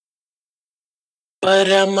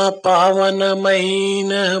పరమ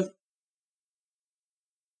పావనమైన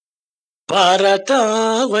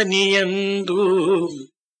భారతావనియందు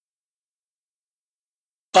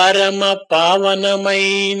పరమ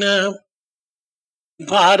పావనమైన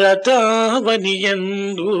భారతావనియందు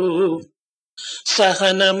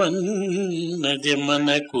సహనమన్నది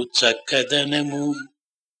మనకు చక్కదనము.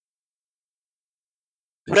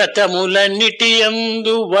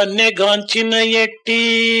 వ్రతములన్నిటియందు వన్నెగాంచిన ఎట్టి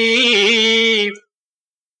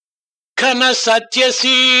ఘన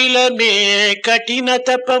సత్యశీలమే కఠిన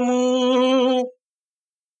తపము.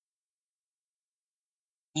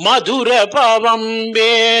 మధుర భావం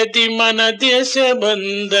వేది మన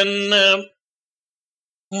దేశబంధన్న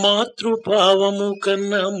మాతృభావము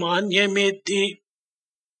కన్నా మాన్యమెద్ది.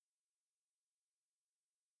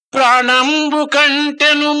 ప్రాణంబు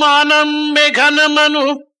కంటెను మానమ్మె ఘనమను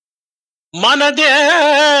మన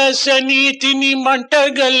దేశ నీతిని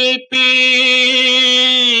మంటగల్పి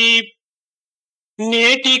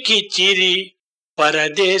నేటికిచ్చిరి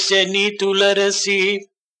పరదేశ నీతులరసి.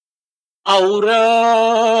 ఔరా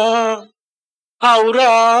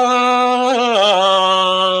ఔరా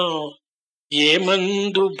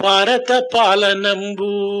ఏమందు భారత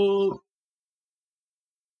పాలనంబు.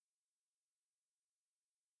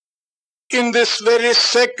 In this very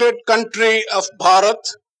sacred country of Bharat,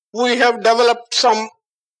 we have developed some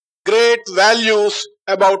great values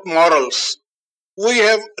about morals. We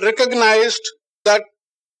have recognized that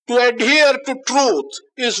to adhere to truth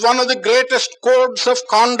is one of the greatest codes of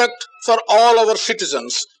conduct for all our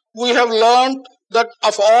citizens. We have learned that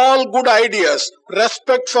of all good ideas,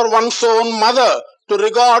 respect for one's own mother, to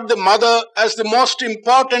regard the mother as the most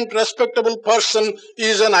important respectable person,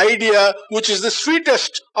 is an idea which is the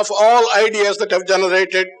sweetest of all ideas that have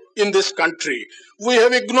generated in this country. We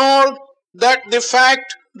have ignored that the fact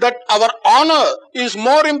that our honor is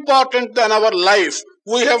more important than our life.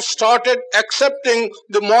 We have started accepting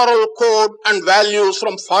the moral code and values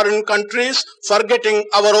from foreign countries, forgetting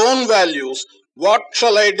our own values. What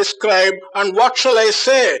shall I describe and what shall I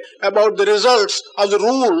say about the results of the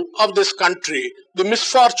rule of this country, the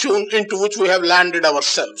misfortune into which we have landed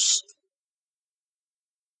ourselves?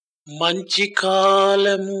 మంచి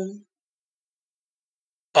కాలము,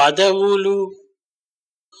 పదవులు,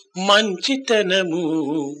 మంచితనము.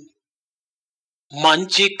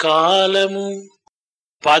 మంచి కాలము,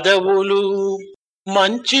 పదవులు,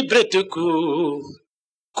 మంచి బ్రతుకు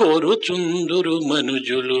కోరుచుందురు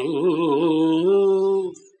మనుజులు.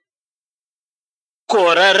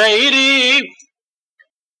 కోరరైరి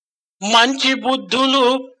మంచి బుద్ధులు,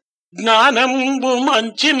 జ్ఞానంబు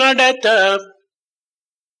మంచి నడత.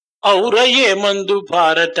 ఔరయే మందు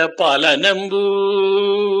భారత పాలనంబు.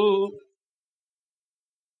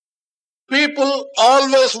 People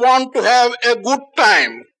always want to have a good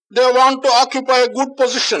time. They want to occupy good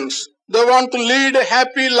positions. They want to lead a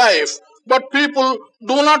happy life. But people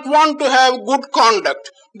do not want to have good conduct.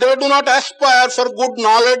 They do not aspire for good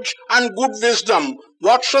knowledge and good wisdom.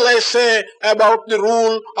 What shall I say about the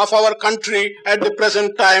rule of our country at the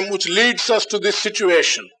present time which leads us to this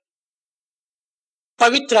situation?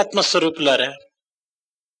 పవిత్రాత్మ స్వరూపులారా,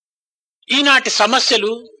 ఈనాటి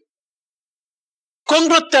సమస్యలు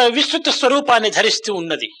కొంగొత్త విస్తృత స్వరూపాన్ని ధరిస్తూ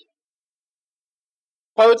ఉన్నది.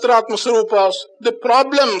 Pavitratma Swarupas, the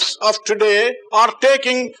problems of today are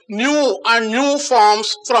taking new and new forms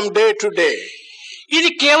from day to day. ఇది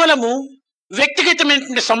కేవలము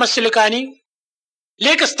వ్యక్తిగతమైనటువంటి సమస్యలు కానీ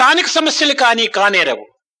లేక స్థానిక సమస్యలు కానీ కానేరవు.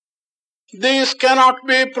 These cannot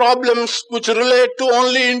be problems which relate to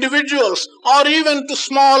only individuals or even to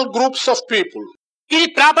small groups of people. ఇది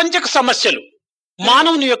ప్రాపంచిక సమస్యలు,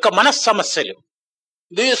 మానవుని యొక్క మనస్ సమస్యలు.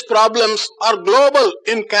 These problems are global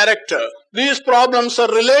in character. These problems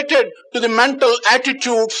are related to the mental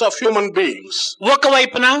attitudes of human beings.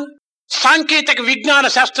 ఒకవైపున సాంకేతిక విజ్ఞాన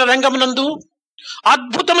శాస్త్ర రంగమునందు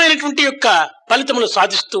అద్భుతమైనటువంటి యొక్క ఫలితములు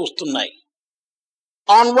సాధిస్తూ వస్తున్నాయి.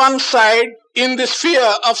 On one side, in the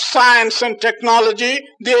sphere of science and technology,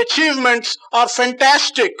 the achievements are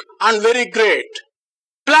fantastic and very great.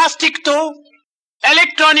 Plastic తో,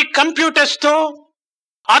 ఎలక్ట్రానిక్ కంప్యూటర్స్ తో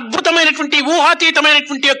అద్భుతమైనటువంటి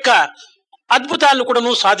ఊహాతీతమైనటువంటి యొక్క అద్భుతాలను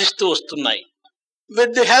కూడాను సాధిస్తూ వస్తున్నాయి.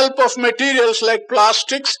 With the help of materials like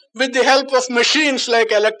plastics, with the help of machines like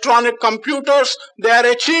electronic computers, they are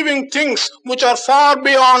achieving things which are far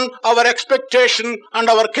beyond our expectation and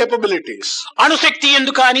our capabilities. అణుశక్తి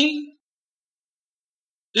యందు కానీ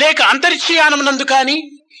లేక అంతరిక్షయానమునందు కానీ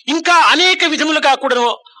ఇంకా అనేక విధములుగా కూడాను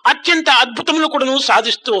అత్యంత అద్భుతములు కూడాను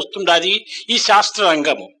సాధిస్తూ వస్తుండాది ఈ శాస్త్ర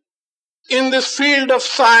రంగము. in this field of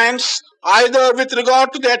science, either with regard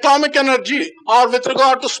to the atomic energy or with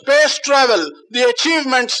regard to space travel, the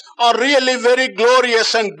achievements are really very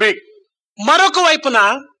glorious and big. మరొక వైపున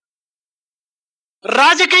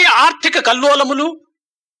రాజకీయ ఆర్థిక కల్లోలములు,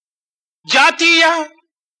 జాతీయ,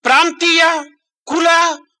 ప్రాంతీయ, కుల,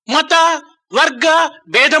 మత, వర్గ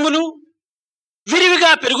భేదములు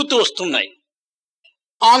విరివిగా పెరుగుతూ వస్తున్నాయి.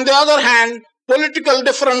 On the other hand, political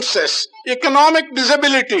differences, economic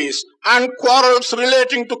disabilities, and quarrels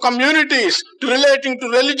relating to communities, relating to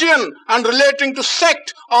religion, and relating to sect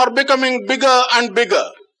are becoming bigger and bigger.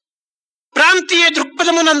 ప్రాంతీయ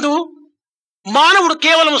దృక్పథమునందు మానవుడు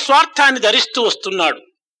కేవలం స్వార్థాన్ని ధరిస్తూ వస్తున్నాడు.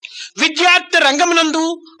 విద్యార్థి రంగమునందు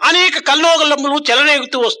అనేక కల్లోగలములు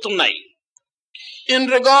చెలరేగుతూ వస్తున్నాయి. In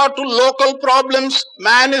regard to local problems,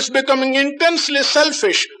 man is becoming intensely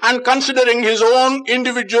selfish and considering his own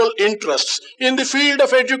individual interests. In the field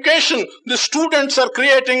of education, the students are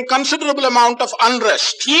creating considerable amount of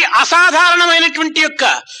unrest. ఈ అసాధారణమైనటువంటి యొక్క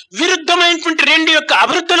విరుద్ధమైనటువంటి రెండు యొక్క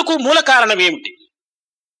అభివృద్ధులకు మూల కారణం ఏమిటి?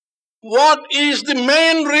 What is the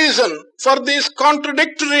main reason for this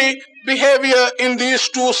contradictory behavior in these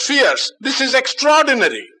two spheres? This is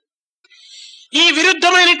extraordinary. ఈ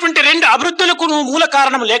విరుద్ధమైనటువంటి రెండు అభివృద్ధులకు మూల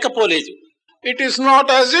కారణం లేకపోలేదు. It is not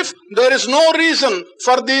as if there is no reason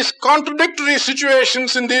for these contradictory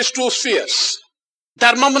situations in these two spheres.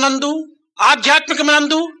 ధర్మమునందు,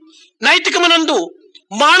 ఆధ్యాత్మికమునందు, నైతికమునందు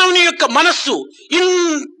మానవుని యొక్క మనస్సు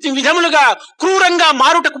ఇన్ని విధములుగా క్రూరంగా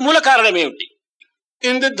మారుటకు మూల కారణం ఏమిటి?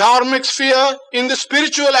 In the dharmic sphere, in the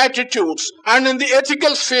spiritual attitudes, and in the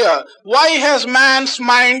ethical sphere, why has man's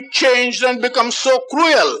mind changed and become so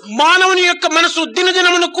cruel? మానవుని యొక్క మనసు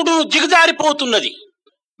దినదినమునకు జిగజారిపోతున్నది.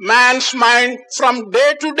 Man's mind from day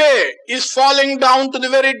to day is falling down to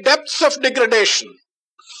the very depths of degradation.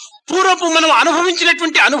 పూర్వపు మనం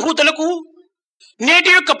అనుభవించినటువంటి అనుభూతులకు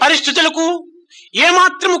నేటి యొక్క పరిస్థితులకు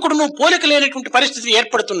ఏమాత్రము కూడా పోలిక లేనటువంటి పరిస్థితి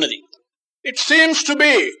ఏర్పడుతున్నది. It seems to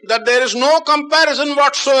be that there is no comparison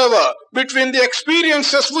whatsoever between the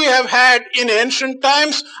experiences we have had in ancient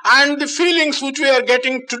times and the feelings which we are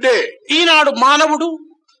getting today. ఈనాడు మానవుడు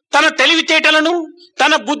తన తెలివితేటలను,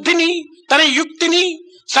 తన బుద్ధిని, తన యుక్తిని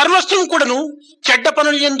సర్వస్వం కూడాను చెడ్డ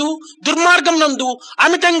పనుల యందు, దుర్మార్గం నందు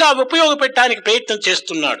అమితంగా ఉపయోగపెట్టడానికి ప్రయత్నం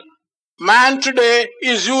చేస్తున్నాడు. Man today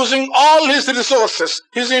is using all his resources,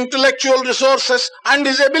 his intellectual resources and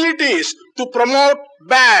his abilities to promote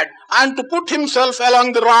bad and to put himself along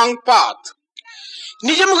the wrong path.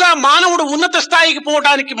 నిజముగా మానవుడు ఉన్నత స్థాయికి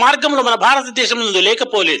పోవడానికి మార్గంలో మన భారతదేశంలో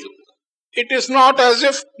లేకపోలేదు. It is not as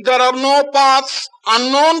if there are no paths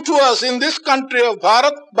unknown to us in this country of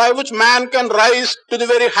Bharat by which man can rise to the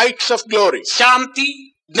very heights of glory. శాంతి,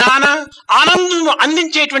 జ్ఞాన, ఆనందము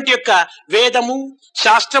అందించేటువంటి యొక్క వేదము,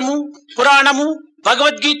 శాస్త్రము, పురాణము,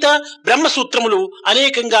 భగవద్గీత, బ్రహ్మసూత్రములు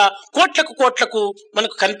అనేకంగా కోట్లకు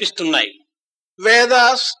మనకు కనిపిస్తున్నాయి.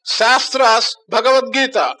 Vedas, Shastras, Bhagavad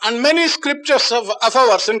Gita and many scriptures of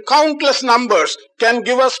ours in countless numbers can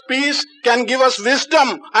give us peace, can give us wisdom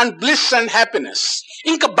and bliss and happiness.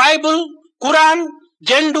 ఇంకా బైబిల్, ఖురాన్,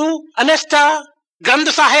 జండు, అనెస్టా, గ్రంథ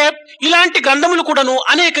సాహెబ్ ఇలాంటి గ్రంథములు కూడాను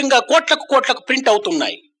అనేకంగా కోట్లకు ప్రింట్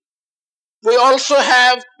అవుతున్నాయి. We also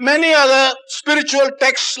have many other spiritual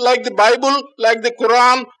texts like the Bible, like the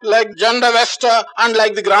Quran, like Jandavesta and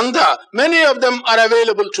like the Grantha. Many of them are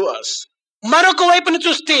available to us. మరొక వైపును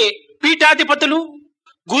చూస్తే పీఠాధిపతులు,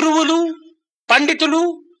 గురువులు, పండితులు,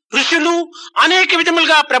 ఋషులు అనేక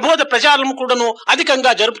విధములుగా ప్రబోధ ప్రచారం కూడాను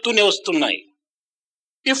అధికంగా జరుపుతూనే వస్తున్నాయి.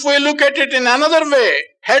 If we look at it in another way,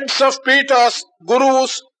 heads of peethas,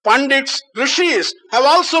 gurus, pandits, rishis have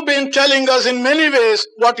also been telling us in many ways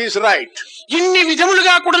what is right. ఇన్ని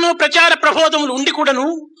విధములుగా కూడాను ప్రచార ప్రబోధములు ఉండి కూడాను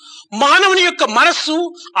మానవుని యొక్క మనస్సు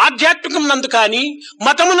ఆధ్యాత్మికం నందు కానీ,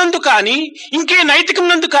 మతమునందు కానీ, ఇంకే నైతికం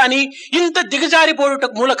నందు కానీ ఇంత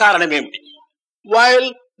దిగజారిపోవటకు మూల కారణం ఏమిటి? While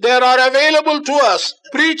there are available to us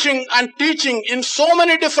preaching and teaching in so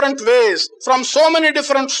many different ways from so many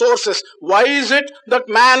different sources, why is it that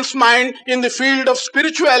man's mind in the field of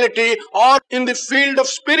spirituality or in the field of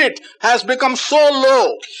spirit has become so low?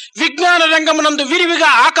 విజ్ఞాన రంగమునందు విరివిగా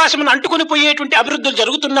ఆకాశమును అంటుకొని పోయేటువంటి అభివృద్ధులు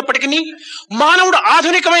జరుగుతున్నప్పటికీ మానవుడు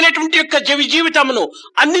ఆధునికమైనటువంటి యొక్క జీవితమును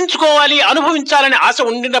అందించుకోవాలి, అనుభవించాలని ఆశ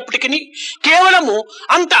ఉండినప్పటికీ కేవలము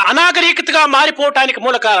అంత అనాగరికతగా మారిపోవటానికి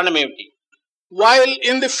మూల కారణం ఏమిటి? While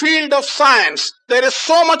in the field of science there is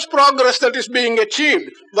so much progress that is being achieved,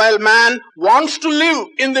 while man wants to live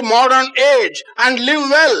in the modern age and live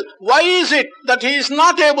well, why is it that he is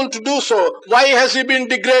not able to do so? Why has he been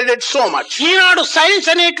degraded so much? Eenadu science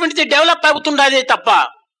అనేటువంటిది develop అవుతుండదే తప్ప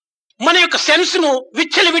మన యొక్క sense ను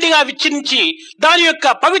విచ్చలవిడిగా విచ్ఛిన్నించి దాని యొక్క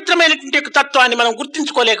పవిత్రమైనటువంటి యొక్క తత్వాన్ని మనం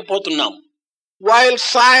గుర్తించుకోలేకపోతున్నాం. While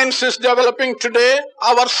science is developing today,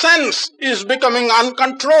 our sense is becoming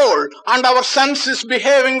uncontrolled and our sense is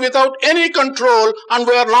behaving without any control and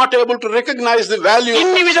we are not able to recognize the value.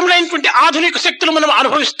 ఇన్ని విధములైనటువంటి ఆధునిక శక్తులు మనం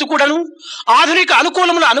అనుభవిస్తూ కూడాను, ఆధునిక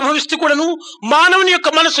అనుకూలములు అనుభవిస్తూ కూడాను మానవుని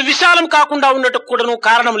యొక్క మనసు విశాలం కాకుండా ఉండటం కూడాను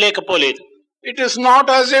కారణం లేకపోలేదు. It is not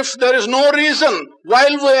as if there is no reason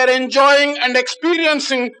while we are enjoying and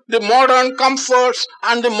experiencing the modern comforts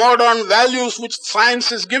and the modern values which science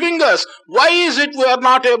is giving us. Why is it we are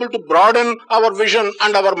not able to broaden our vision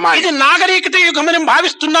and our mind? ఇది నాగరికత యుగం మనం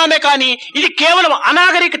భావిస్తున్నామే కానీ ఇది కేవలం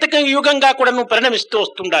అనాగరికత యుగంగా కూడాను పరిణమిస్తూ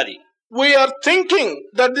వస్తుండాలి. We are thinking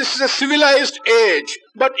that this is a civilized age,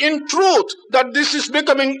 but in truth that this is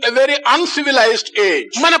becoming a very uncivilized age.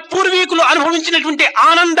 మన పూర్వీకులు అనుభవించినటువంటి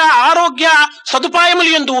ఆనంద ఆరోగ్య సదుపాయములు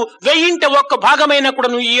యందు 1/1000 భాగమైన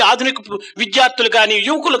కూడాను ఈ ఆధునిక విద్యార్థులు కానీ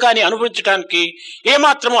యువకులు కానీ అనుభవించడానికి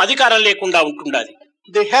ఏమాత్రం అధికారం లేకుండా ఉంటుండాలి.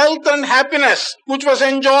 The health and happiness which was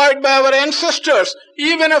enjoyed by our ancestors,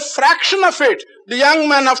 even a fraction of it, the young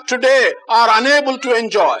men of today are unable to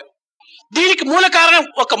enjoy. దీనికి మూల కారణం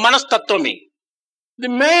ఒక మనస్తత్వమే.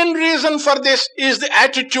 The main reason for this is the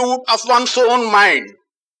attitude of one's own mind.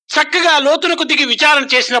 చక్కగా లోతునకు దిగి విచారణ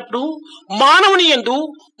చేసినప్పుడు మానవుని యందు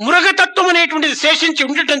మృగతత్వం అనేటువంటిది శేషించి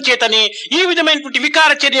ఉండటం చేతనే ఈ విధమైనటువంటి వికార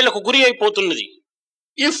చర్యలకు గురి అయిపోతున్నది.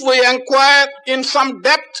 If we inquire in some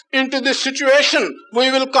depth into this situation, we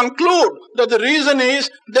will conclude that the reason is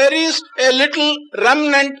there is a little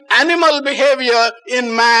remnant animal behavior in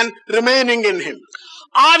man remaining in him.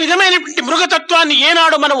 ఆ విధమైనటువంటి మృగతత్వాన్ని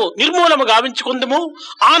ఏనాడు మనము నిర్మూలము గావించుకుందాము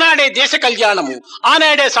ఆనాడే దేశ కళ్యాణము,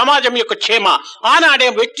 ఆనాడే సమాజం యొక్క క్షేమ, ఆనాడే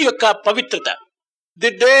వ్యక్తి యొక్క పవిత్రత.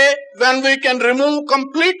 The day when we can remove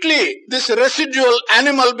completely this residual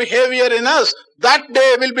animal behavior in us, that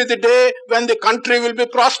day will be the day when the country will be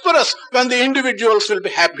prosperous, when the individuals will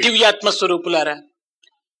be happy. దివ్యాత్మ స్వరూపులారా,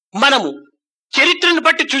 మనము చరిత్రను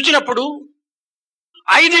బట్టి చూచినప్పుడు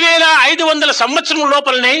 5500 సంవత్సరం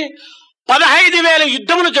లోపలనే 15,000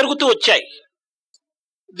 యుద్ధములు జరుగుతూ వచ్చాయి.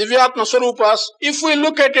 Divyatma Swarupas, if we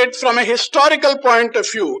look at it from a historical point of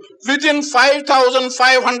view, within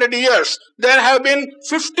 5,500 years, there have been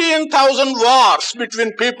 15,000 wars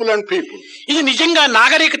between people and people. ఇది నిజంగా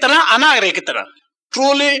నాగరికతనా అనాగరికతనా?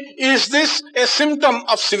 Truly, is this a symptom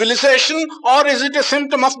of civilization or is it a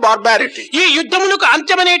symptom of barbarity? ఈ యుద్ధములకు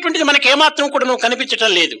అంత్యమనేటువంటిది మనకు ఏమాత్రం కూడా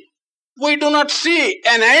కనిపించటం లేదు. We do not see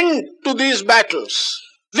an end to these battles.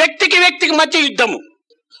 వ్యక్తికి వ్యక్తికి మధ్య యుద్ధము,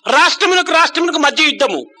 రాష్ట్రములకు మధ్య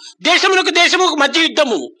యుద్ధము, దేశములకు మధ్య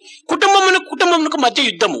యుద్ధము, కుటుంబములకు మధ్య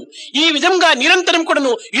యుద్ధము. ఈ విధంగా నిరంతరం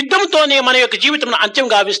కూడాను యుద్ధంతోనే మన యొక్క జీవితం అంత్యం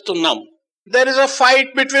గావిస్తున్నాం. There is a fight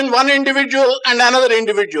between one individual and another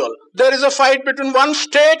individual. There is a fight between one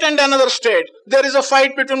state and another state. There is a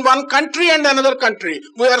fight between one country and another country.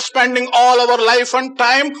 We are spending all our life and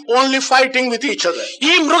time only fighting with each other.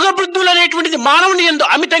 ఈ మృగబుద్ధులు అనేటువంటిది మానవుని యందు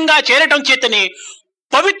అమితంగా చేరటం చేతనే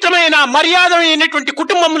పవిత్రమైన మర్యాదమైనటువంటి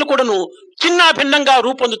కుటుంబములు కూడాను చిన్న భిన్నంగా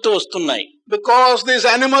రూపొందుతూ వస్తున్నాయి. Because these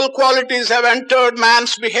animal qualities have entered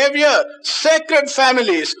man's behavior, sacred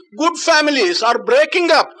families, good families are breaking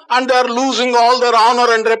up and they are losing all their honor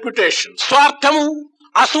and reputation. స్వార్థము,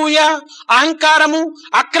 అసూయ, అహంకారము,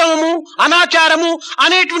 అక్రమము, అనాచారము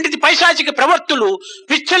అనేటువంటిది పైశాచిక ప్రవర్తులు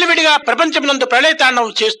విచ్చలవిడిగా ప్రపంచమునందు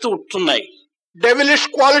ప్రళయతాండవం చేస్తూ ఉంటున్నాయి. Devilish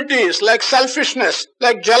qualities like selfishness,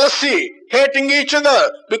 like jealousy, hating each other,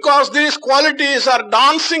 because these qualities are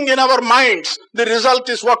dancing in our minds, the result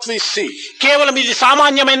is what we see. కేవలం ఇది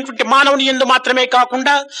సామాన్యమైనటువంటి మానవుని యందు మాత్రమే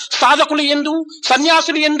కాకుండా సాధకులు యందు,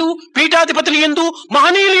 సన్యాసులు యందు, పీఠాధిపతులు యందు,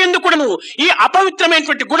 మహనీయులు యందు కూడాను ఈ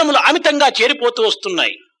అపవిత్రమైనటువంటి గుణములు అమితంగా చేరిపోతూ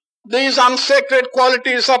వస్తున్నాయి. These unsacred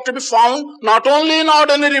qualities are to be found not only in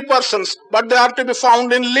ordinary persons, but they are to be found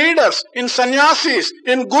in leaders, in sannyasis,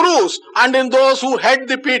 in gurus, and in those who head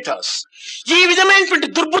the pithas. ఈ విధమైనటువంటి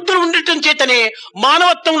దుర్బుద్ధులు ఉండటం చేతనే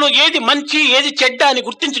మానవత్వంలో ఏది మంచి ఏది చెడ్డ అని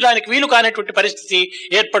గుర్తించడానికి వీలు కానటువంటి పరిస్థితి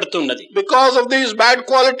ఏర్పడుతున్నది. Because of these bad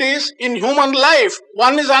qualities in human life,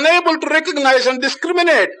 one is unable to recognize and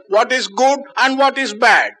discriminate what is good and what is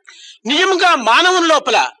bad. నిజంగా మానవుని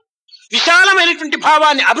లోపల విశాలమైనటువంటి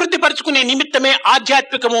భావాన్ని అభివృద్ధి పరుచుకునే నిమిత్తమే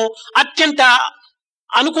ఆధ్యాత్మికము అత్యంత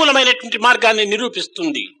అనుకూలమైనటువంటి మార్గాన్ని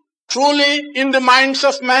నిరూపిస్తుంది. Truly, in the minds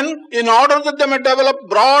of men, in order that they may develop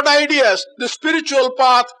broad ideas, the spiritual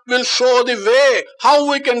path will show the way how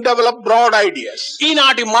we can develop broad ideas.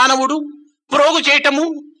 ఈనాటి మానవుడు ప్రోగు చేయటము,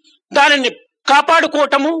 దానిని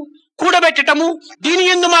కాపాడుకోవటము, కూడబెట్టటము, దీని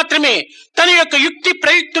యందు మాత్రమే తన యొక్క యుక్తి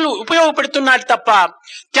ప్రయుక్తులు ఉపయోగపడుతున్నాడు తప్ప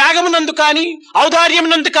త్యాగమునందు కానీ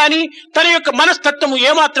ఔదార్యమునందు కానీ తన యొక్క మనస్తత్వము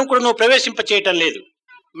ఏమాత్రం కూడా ప్రవేశింప చేయటం లేదు.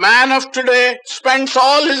 Man of today spends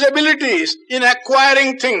all his abilities in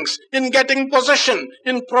acquiring things, in getting possession,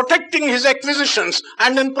 in protecting his acquisitions,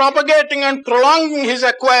 and in propagating and prolonging his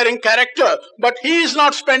acquiring character. But he is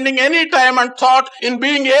not spending any time and thought in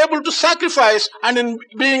being able to sacrifice and in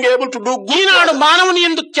being able to do good. ఈనాడు మానవుని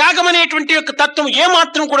యందు త్యాగం అనేటువంటి యొక్క తత్వం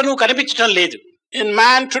ఏమాత్రం కూడా నువ్వు కనిపించడం లేదు. In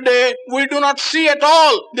man today, we do not see at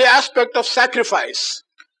all the aspect of sacrifice.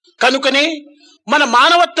 కనుకనే మన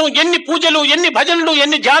మానవత్వం ఎన్ని పూజలు, ఎన్ని భజనలు,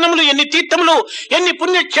 ఎన్ని ధ్యానములు, ఎన్ని తీర్థములు, ఎన్ని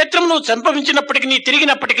పుణ్యక్షేత్రములు సంభవించినప్పటికీ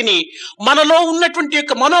తిరిగినప్పటికీ మనలో ఉన్నటువంటి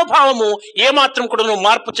యొక్క మనోభావము ఏమాత్రం కూడా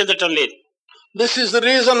మార్పు చెందటం లేదు. This is the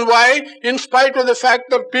reason why, in spite of the fact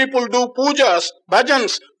that people do pujas,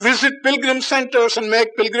 bhajans, visit pilgrim centers and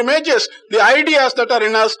make pilgrimages, the ideas that are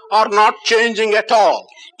in us are not changing at all.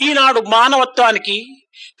 ఈనాడు మానవత్వానికి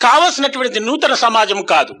కావలసినటువంటి నూతన సమాజం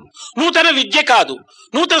కాదు, నూతన విద్య కాదు,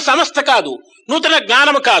 నూతన సంస్థ కాదు, నూతన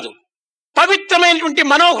జ్ఞానము కాదు, పవిత్రమైనటువంటి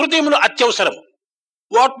మనోహృదయములు అత్యవసరం.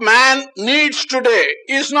 What man needs today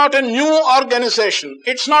is not a new organization,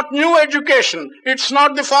 it's not new education, it's not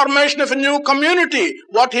the formation of a new community.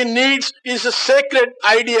 What he needs is a sacred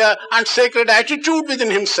idea and sacred attitude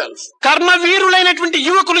within himself. కర్మవీరులైనటువంటి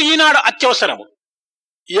యువకులు ఈనాడు అత్యవసరము.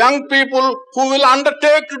 Young people who will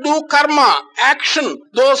undertake to do karma, action,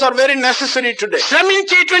 those are very necessary today.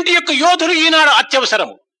 శ్రమించేటువంటి యొక్క యోధులు ఈనాడు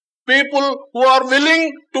అత్యవసరము. People who are willing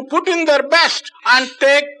to put in their best and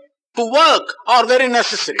take to work are very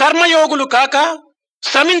necessary. కర్మయోగులు కాక,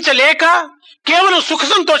 శ్రమించలేక కేవలం సుఖ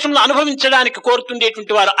సంతోషములు అనుభవించడానికి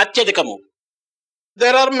కోరుతుండేటువంటి వారు అత్యధికము.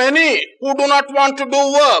 There are many who do not want to do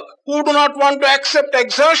work, who do not want to accept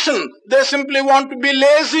exertion. They simply want to be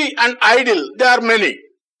lazy and idle. There are many.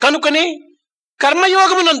 కనుకనే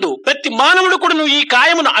కర్మయోగమునందు ప్రతి మానవుడు కూడా ఈ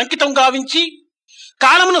కాయమును అంకితం గావించి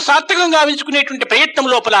కాలమును సార్థకం గావించుకునేటువంటి ప్రయత్నం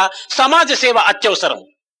లోపల సమాజ సేవ అత్యవసరం.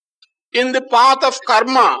 In the path of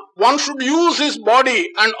karma, one should use his body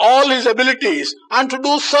and all his abilities and to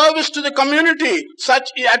do service to the community. Such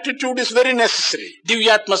attitude is very necessary.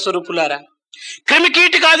 దివ్యాత్మ స్వరూపులారా,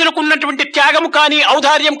 క్రిమికీటకాదులకు ఉన్నటువంటి త్యాగం కానీ,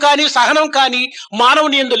 ఔదార్యం కానీ, సహనం కానీ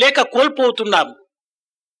మానవుని యందు లేక కోల్పోతున్నాము.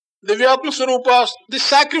 Divyatma Swarupas, the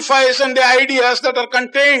sacrifice and the ideas that are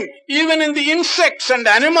contained even in the insects and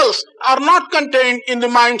animals are not contained in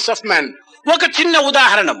the minds of men. ఒక చిన్న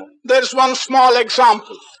ఉదాహరణము. There is one small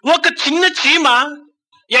example. ఒక చిన్న చీమ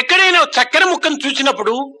ఎక్కడైనా చక్కెర ముక్కను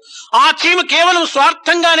చూసినప్పుడు ఆ చీమ కేవలం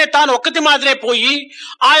స్వార్థంగానే తాను ఒక్కటి మాత్రమే పోయి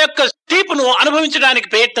ఆ యొక్క తీపును అనుభవించడానికి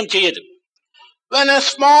ప్రయత్నం చేయదు. When a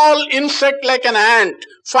small insect like an ant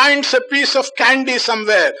finds a piece of candy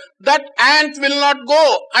somewhere, that ant will not go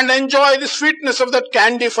and enjoy the sweetness of that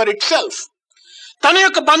candy for itself. తన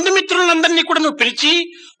యొక్క బంధుమిత్రులందరినీ కూడా పిలిచి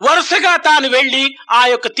వరుసగా తాను వెళ్లి ఆ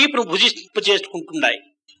యొక్క తీపును భుజింపజేసుకుంటున్నాయి.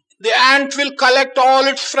 The ant will collect all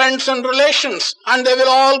its friends and relations and they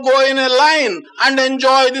will all go in a line and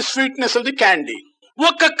enjoy the sweetness of the candy.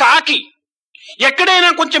 ఒక్క కాకి ఎక్కడైనా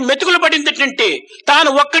కొంచెం మెతుకులు పడిందంటే తాను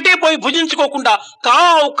ఒక్కటే పోయి భుజించుకోకుండా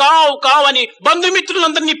కావు కావు కావు అని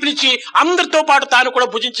బంధుమిత్రులందరినీ పిలిచి అందరితో పాటు తాను కూడా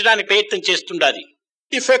భుజించడానికి ప్రయత్నం చేస్తుండాలి.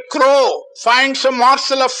 If a crow finds a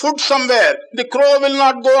morsel of food somewhere, the crow will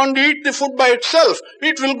not go and eat the food by itself.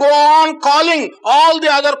 It will go on calling all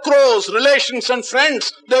the other crows, relations and friends.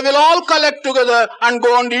 They will all collect together and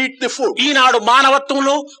go and eat the food. ఈనాడు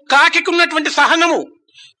మానవత్వంలో కాకికున్నటువంటి సహనము,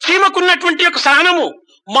 చీమకున్నటువంటి యొక్క సహనము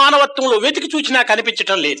మానవత్వంలో వెతికి చూచినా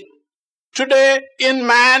కనిపించటం లేదు. Today in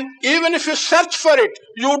man, even if you search for it,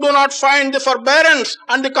 you do not find the forbearance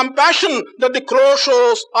and the compassion that the crow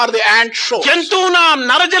shows or the ant shows. జంతువునాం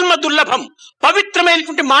నరజన్మ దుర్లభం.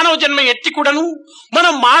 పవిత్రమైనటువంటి మానవ జన్మ ఎత్తి కూడాను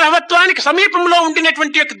మనం మానవత్వానికి సమీపంలో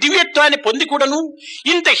ఉండినటువంటి యొక్క దివ్యత్వాన్ని పొంది కూడాను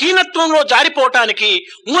ఇంత హీనత్వంలో జారిపోవటానికి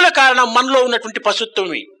మూల కారణం మనలో ఉన్నటువంటి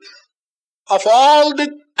పశుత్వమే. Of all the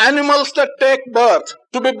animals that take birth,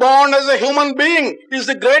 to be born as a human being is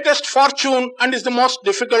the greatest fortune and is the most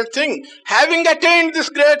difficult thing. Having attained this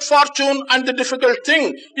great fortune and the difficult thing,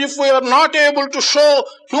 if we are not able to show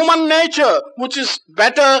human nature, which is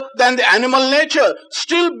better than the animal nature,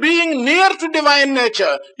 still being near to divine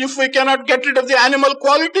nature, if we cannot get rid of the animal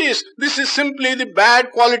qualities, this is simply the bad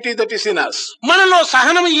quality that is in us. మనలో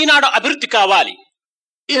సహనం ఈనాడు అభివృద్ధి కావాలి.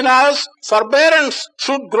 In us, forbearance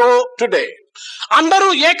should grow today. అందరూ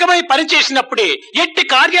ఏకమై పనిచేసినప్పుడే ఎట్టి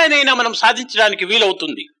కార్యాన్నైనా మనం సాధించడానికి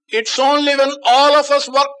వీలవుతుంది. It's only when all of us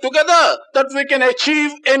work together that we can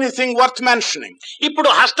achieve anything worth mentioning. ఇప్పుడు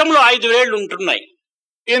హస్తంలో 5 వేళ్లు ఉంటున్నాయి.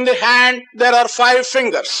 In the hand there are 5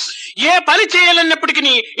 fingers. ఏ పని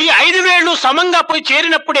చేయాలన్నప్పటికీ ఈ 5 వేళ్లు సమంగా పోయి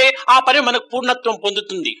చేరినప్పుడే ఆ పని మనకు పూర్ణత్వం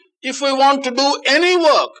పొందుతుంది. If we want to do any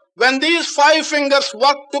work, when these 5 fingers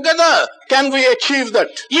work together, can we achieve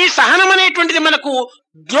that? ఈ సహనం అనేటువంటిది మనకు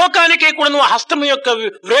లోకానికే కూడాను హస్తం యొక్క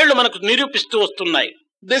వ్రేళ్లు మనకు నిరూపిస్తూ వస్తున్నాయి.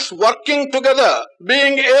 This working together,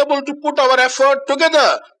 being able to put our effort together,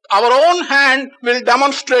 our own hand will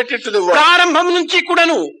demonstrate it to the world. ప్రారంభం నుంచి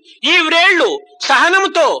కూడాను ఈ వ్రేళ్లు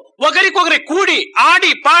సహనముతో ఒకరికొకరి కూడి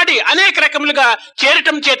ఆడి పాడి అనేక రకములుగా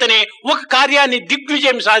చేరటం చేతనే ఒక కార్యాన్ని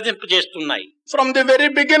దిగ్విజయం సాధింపజేస్తున్నాయి. From the very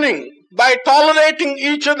beginning, by tolerating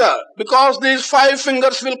each other, because these 5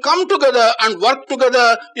 fingers will come together and work together,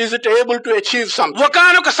 is it able to achieve something.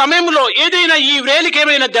 ఒకనొక సమయంలో ఏదైనా ఈ వ్రేలికి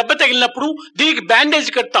ఏమైనా దెబ్బ తగిలినప్పుడు దీనికి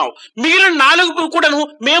బ్యాండేజ్ కడతాం, మిగిలిన 4 కూడాను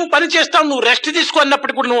మేము పని చేస్తాం, నువ్వు రెస్ట్ తీసుకో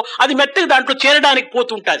అన్నప్పుడు కూడాను అది మెత్తగా దాంట్లో చేరడానికి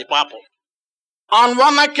పోతుంటది పాపం. On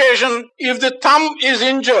one occasion, if the thumb is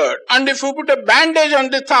injured and if you put a bandage on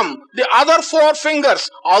the thumb, the other 4 fingers,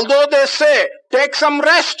 although they say take some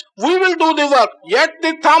rest, we will do the work, yet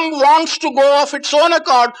the thumb wants to go of its own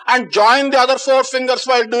accord and join the other 4 fingers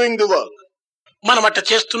while doing the work. మనం అట్లా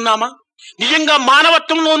చేస్తున్నామా? నిజంగా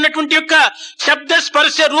మానవత్వంలో ఉన్నటువంటి యొక్క శబ్ద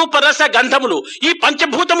స్పర్శ రూప రస గంధములు, ఈ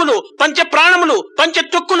పంచభూతములు, పంచ ప్రాణములు, పంచ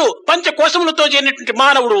తుక్కులు, పంచ కోశములతో చేరినటువంటి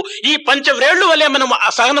మానవుడు ఈ పంచ వ్రేళ్లు వలె మనం ఆ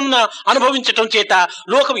సహనమును అనుభవించటం చేత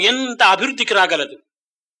లోకం ఎంత అభివృద్ధికి రాగలదు.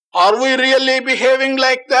 Are we really behaving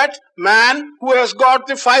like that? Man who has got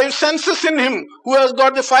the 5 senses in him, who has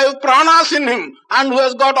got the 5 pranas in him, and who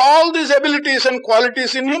has got all these abilities and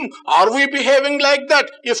qualities in him, are we behaving like that?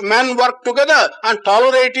 If men work together and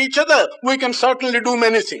tolerate each other, we can certainly do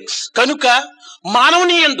many things. కనుక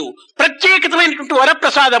మానవుని యందు ప్రత్యేకమైనటువంటి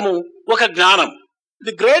వరప్రసాదము ఒక జ్ఞానం.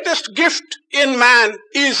 The greatest gift in man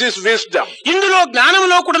is his wisdom. ఇందులో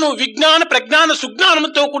జ్ఞానంలో కూడాను విజ్ఞాన ప్రజ్ఞాన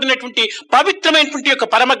సుజ్ఞానంతో కూడినటువంటి పవిత్రమైనటువంటి యొక్క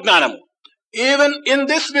పరమ జ్ఞానము. Even in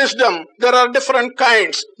this wisdom, there are different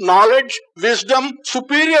kinds: knowledge, wisdom,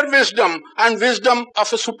 superior wisdom, and wisdom of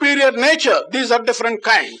a superior nature. These are different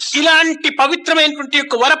kinds. ఇలాంటి పవిత్రమైనటువంటి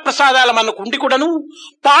యొక్క వరప్రసాదాలు మనకు ఉండి కూడాను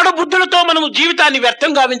పాడుబుద్ధులతో మనము జీవితాన్ని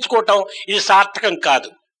వ్యర్థం గావించుకోవటం ఇది సార్థకం కాదు.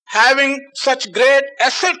 Having such great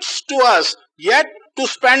assets to us, yet to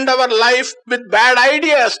spend our life with bad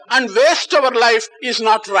ideas and waste our life is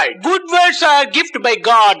not right. Good words are gift by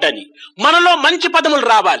God అని మనలో మంచి పదములు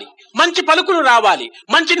రావాలి, మంచి పలుకులు రావాలి,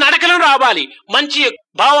 మంచి నడకలు రావాలి, మంచి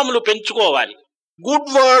భావములు పెంచుకోవాలి. Good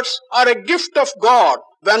words are a gift of God.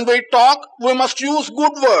 When we talk, we must use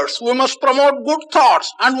good words, we must promote good thoughts,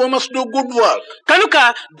 and we must do good work. కనుక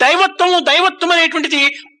దైవత్వం అనేటువంటిది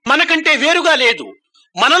మనకంటే వేరుగా లేదు,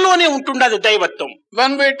 మనలోనే ఉంటుండదు దైవత్వం.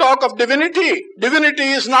 When we talk of divinity, divinity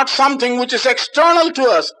is not something which is external to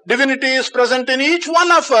us. Divinity is present in each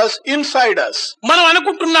one of us, inside us. మనం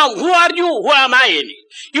అనుకుంటున్నాం who are you, who am I అని.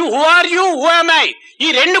 You who are you, who am I, ఈ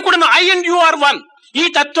రెండు కూడా I and you are one, ఈ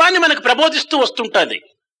తత్వాన్ని మనకు ప్రబోధిస్తూ వస్తుంటది.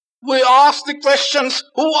 We ask the questions,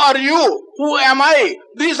 who are you, who am I?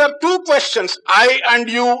 These are 2 questions. I and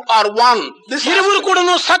you are one. ఇరువురు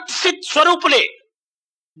కూడాను సత్ సిత్ స్వరూపులే.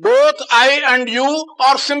 Both I and you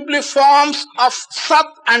are simply forms of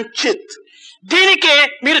Sat and Chit. దీనికే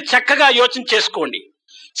మీరు చక్కగా యోచన చేసుకోండి.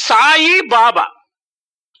 సాయి బాబా,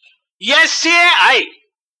 SAI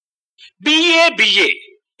BABA,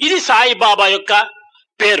 ఇది సాయి బాబా యొక్క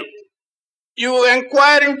పేరు. You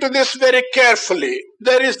inquire into this very carefully.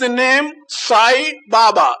 There is the name Sai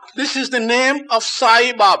Baba. This is the name of Sai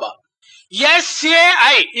Baba.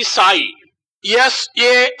 SAI is Sai.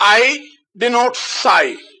 SAI denotes Sai.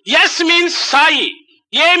 S means Sai,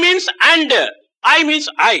 A means and, I means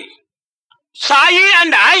I. Sai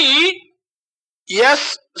and I. S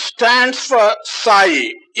stands for Sai,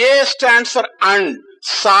 A stands for and,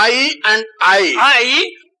 Sai and I.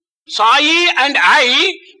 Sai and I,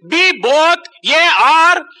 be both A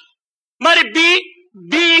are, మరి B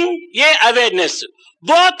being A awareness.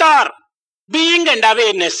 Both are being and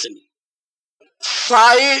awareness.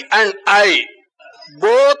 Sai and I,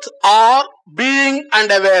 both are being and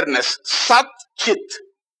awareness. Sat Chit.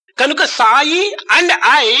 కనుక Sai and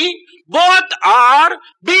I both are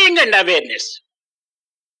being and awareness.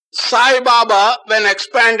 Sai Baba, when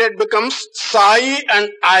expanded, becomes Sai and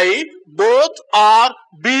I, both are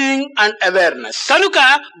being and awareness. కనుక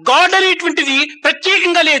God అనేటువంటిది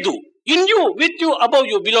ప్రత్యేకంగా లేదు. In you, with you, above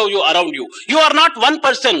you, below you, around you. You are not one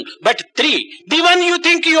person, but 3. The one you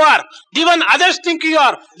think you are, the one others think you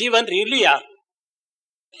are, the one really are.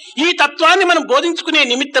 ఈ తత్వాన్ని మనం బోధించుకునే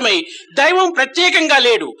నిమిత్తమై దైవం ప్రత్యేకంగా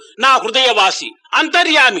లేడు, నా హృదయవాసి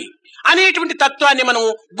అంతర్యామి అనేటువంటి తత్వాన్ని మనం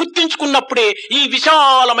గుర్తించుకున్నప్పుడే ఈ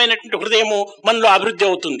విశాలమైనటువంటి హృదయము మనలో అభివృద్ధి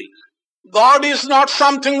అవుతుంది. God is not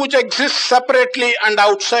something which exists separately and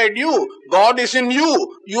outside you. God is in you.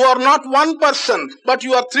 You are not one person, but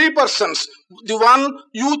you are three persons. The one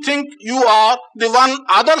you think you are, the one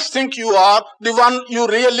others think you are, the one you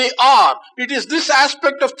really are. It is this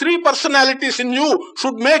aspect of three personalities in you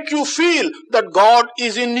should make you feel that God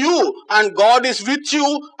is in you and God is with you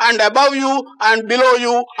and above you and below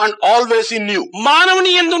you and always in you.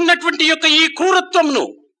 మానవుని యందు ఉన్నటువంటి యొక్క ఈ క్రూరత్వమును,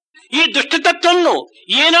 ఈ దుష్టతత్వంను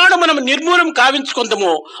ఏనాడు మనం నిర్మూలం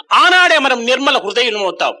కావించుకుందామో ఆనాడే మనం Nirmala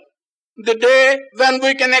హృదయులమవుతాం. The day when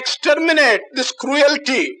we can exterminate this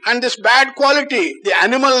cruelty and this bad quality, the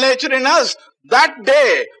animal nature in us, that day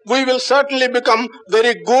we will certainly become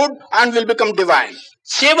very good and will become divine.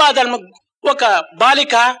 సేవాధర్మ ఒక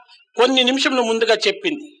బాలిక కొన్ని నిమిషముల ముందుగా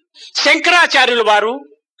చెప్పింది. శంకరాచార్యుల వారు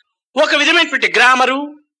ఒక విధమైనటువంటి గ్రామరు,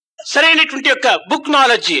 సరైనటువంటి యొక్క బుక్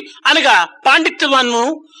నాలెడ్జి అనగా పాండిత్యವನ್ನು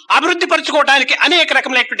అభివృద్ధి పరచుకోవడానికి అనేక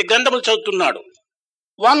రకమైనటువంటి గ్రంథములు చదువుతున్నాడు.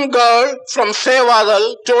 One girl from Sevadal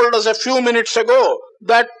told us a few minutes ago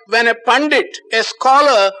that when a pandit, a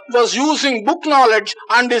scholar, was using book knowledge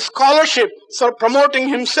and his scholarship for promoting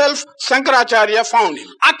himself, Shankaracharya found him.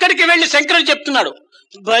 అక్కడికి వెళ్లి శంకరుడు చెప్తున్నాడు,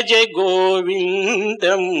 భజ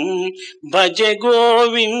గోవిందం భజ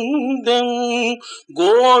గోవిందం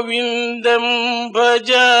గోవిందం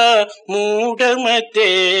భజ మూఢమతే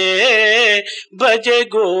భజ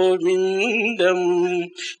గోవిందం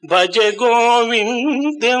భజ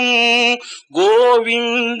గోవిందం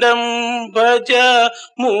గోవిందం భజ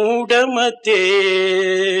మూఢమతే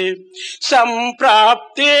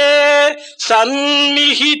సంప్రాప్తే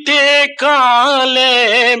సన్నిహితే కాలే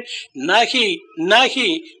నహి నహి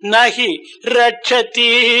నహి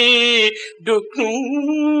రక్షతి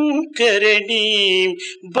డుక్కరణి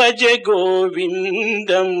భజ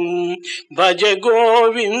గోవిందం భజ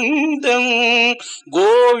గోవిందం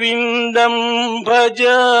గోవిందం భజ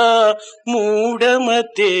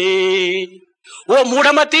మూఢమతే. ఓ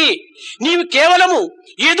మూఢమతి, నీవు కేవలము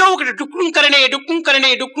ఏదో ఒకటి డుక్కుంకరణే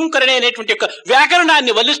అనేటువంటి యొక్క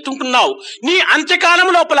వ్యాకరణాన్ని వల్లిస్తుంటున్నావు. నీ అంత్యకాలం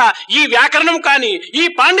లోపల ఈ వ్యాకరణం కానీ ఈ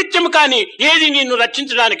పాండిత్యం కానీ ఏది నిన్ను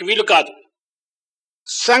రక్షించడానికి వీలు కాదు.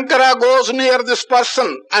 Shankara goes near this person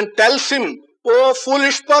and tells him, "Oh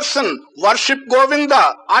foolish person, worship Govinda,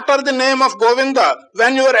 utter the name of Govinda.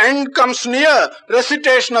 When your end comes near,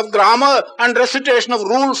 recitation of grammar and recitation of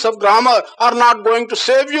rules of grammar are not going to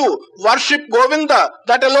save you. Worship Govinda,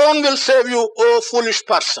 that alone will save you, oh foolish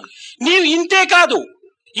person." నీవు ఇంతే కాదు,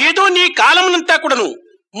 ఏదో నీ కాలమునంతా కూడాను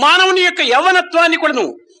మానవుని యొక్క యవ్వనత్వాన్ని కూడాను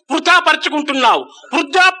వృథాపరచుకుంటున్నావు.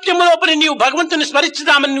 వృద్ధాప్యములోపరి నీవు భగవంతుని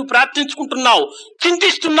స్మరించుదామని నువ్వు ప్రార్థించుకుంటున్నావు,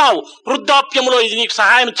 చింతిస్తున్నావు. వృద్ధాప్యములో ఇది నీకు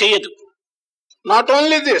సహాయం చేయదు. Not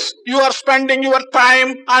only this, you are spending your time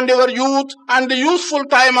and your youth and the useful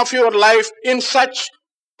time of your life in such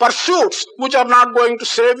pursuits which are not going to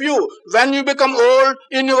save you. When you become old,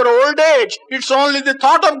 in your old age, it's only the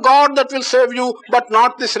thought of God that will save you, but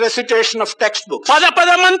not this recitation of textbooks. పద పద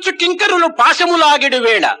మంచు కింకరులు పాశములాగెడు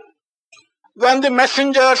వేళ. When the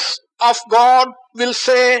messengers of God will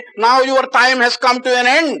say, "Now your time has come to an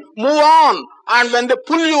end, move on," and when they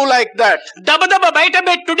pull you like that, దబదబ బయట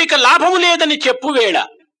పెట్టుడిక లాభము లేదని చెప్పు వేళ.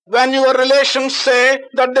 when your relations say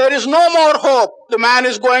that there is no more hope, the man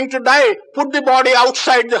is going to die, put the body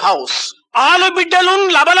outside the house. ఆలు బిడ్డలు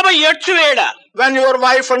లబలబ ఏడ్చు వేళ. When your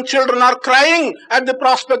wife and children are crying at the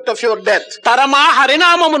prospect of your death, తరమా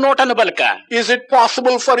హరినామము నోటను బలక. is it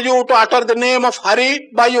possible for you to utter the name of Hari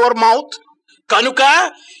by your mouth? కనుక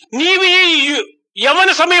నీవు ఈ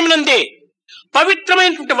యవ్వన సమయం నందే,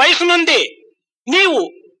 పవిత్రమైనటువంటి వయసు నందే నీవు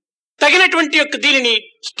తగినటువంటి యొక్క దీనిని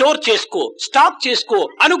స్టాక్ చేసుకో,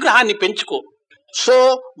 అనుగ్రహాన్ని పెంచుకో. So,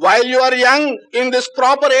 while you are young in this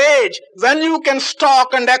proper age, when you can stock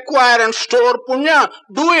and acquire and store punya,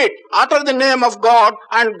 do it. Utter the name of God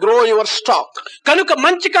and grow your stock. కనుక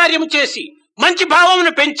మంచి కార్యము చేసి, మంచి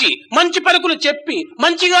భావమును పెంచి, మంచి పలుకులు చెప్పి,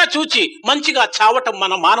 మంచిగా చూచి, మంచిగా చావటం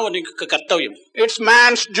మన మానవుని యొక్క కర్తవ్యం. It's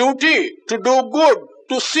man's duty to do good,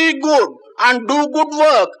 to see good and do good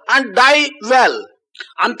work and die well.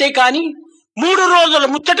 అంతేకాని 3 రోజుల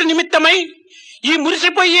ముచ్చట నిమిత్తమై ఈ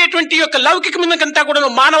మురిసిపోయేటువంటి యొక్క లౌకికమంతా కూడా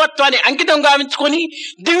మానవత్వాన్ని అంకితం గావించుకొని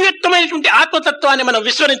దివ్యత్వమైనటువంటి ఆత్మతత్వాన్ని మనం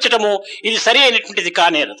విస్మరించడము ఇది సరి అయినటువంటిది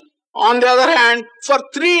కానేరదు. On the other hand, for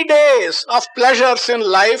 3 days of pleasures in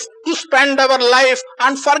life, to spend our life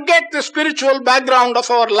and forget the spiritual background of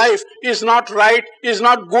our life is not right, is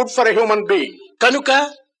not good for a human being. కనుక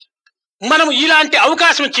మనం ఇలాంటి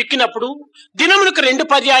అవకాశం చిక్కినప్పుడు దినములకు 2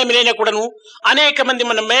 పర్యాయములైనా కూడాను అనేక మంది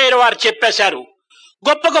మన mayor వారు చెప్పేశారు,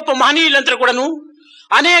 గొప్ప గొప్ప మహనీయులందరూ కూడాను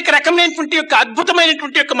అనేక రకమైనటువంటి యొక్క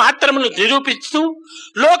అద్భుతమైనటువంటి యొక్క మహత్తరములను నిరూపిస్తూ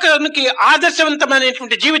లోకానికి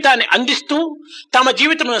ఆదర్శవంతమైనటువంటి జీవితాన్ని అందిస్తూ తమ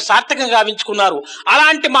జీవితమును సార్థకంగా గావించుకున్నారు.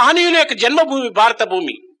 అలాంటి మహనీయుల యొక్క జన్మభూమి భారత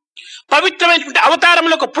భూమి, పవిత్రమైనటువంటి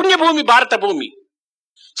అవతారములకు పుణ్యభూమి భారత భూమి,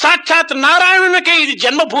 సాక్షాత్ నారాయణునికే ఇది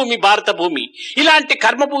జన్మభూమి భారత భూమి. ఇలాంటి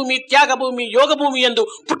కర్మభూమి, త్యాగభూమి, యోగభూమి యందు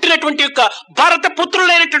పుట్టినటువంటి యొక్క భారత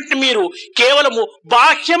పుత్రులైనటువంటి మీరు కేవలము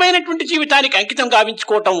బాహ్యమైనటువంటి జీవితానికి అంకితం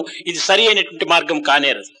గావించుకోవటం ఇది సరి అయినటువంటి మార్గం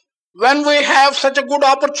కానేరదు. When we have such a good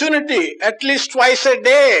opportunity, at least twice a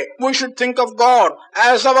day, we should think of God.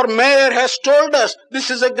 As our mayor has told us, this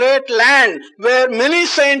is a great land where many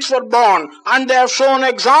saints were born and they have shown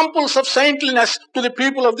examples of saintliness to the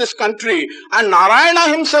people of this country. And Narayana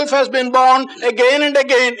himself has been born again and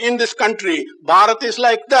again in this country. Bharat is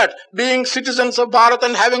like that. Being citizens of Bharat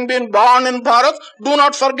and having been born in Bharat, do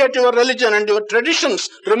not forget your religion and your traditions.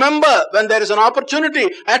 Remember, when there is an opportunity,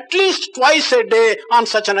 at least twice a day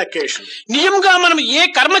on such an occasion. నిజంగా మనం ఏ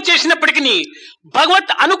కర్మ చేసినప్పటికీ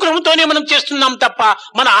భగవత్ అనుగ్రహంతోనే మనం చేస్తున్నాం తప్ప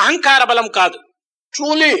మన అహంకార బలం కాదు.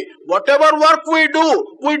 Truly, whatever work we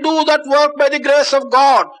do that work by the grace of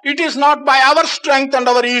God. It is not by our strength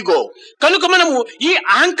and our ego. కనుక మనము ఈ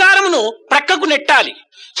అహంకారమును ప్రక్కకు నెట్టాలి,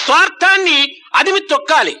 స్వార్థాన్ని అదిమి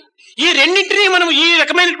తొక్కాలి. ఈ రెండింటినీ మనం ఈ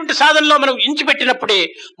రకమైనటువంటి సాధనలో మనం ఇంచిపెట్టినప్పుడే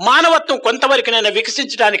మానవత్వం కొంతవరకునైనా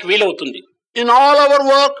వికసించడానికి వీలవుతుంది. In all our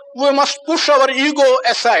work, we must push our ego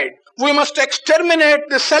aside. We must exterminate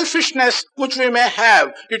the selfishness which we may have.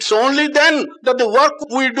 It's only then that the work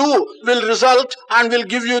we do will result and will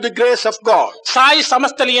give you the grace of God. Sai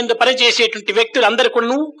సంస్థలు యందు పనిచేసేటువంటి వ్యక్తులందరికీ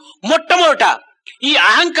మొట్టమొదట ఈ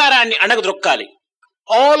అహంకారాన్ని అణగదొక్కాలి.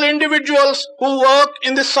 All individuals who work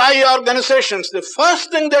in the Sai organizations, the first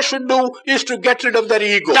thing they should do is to get rid of their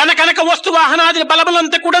ego. తన కనుక వస్తు వాహనాది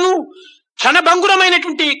బలబలంతా కూడాను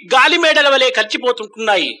క్షణభంగురమైనటువంటి గాలి మేడల వలె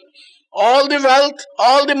ఖర్చిపోతుంటున్నాయి. All the wealth,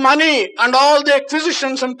 all the money and all the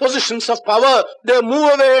acquisitions and positions of power, they move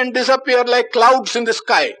away and disappear like clouds in the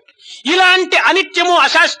sky. ఇలాంటి అనిత్యము,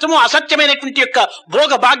 అశాస్త్రము, అసత్యమైనటువంటి యొక్క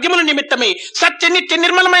భోగ భాగ్యముల నిమిత్తమే సత్య నిత్య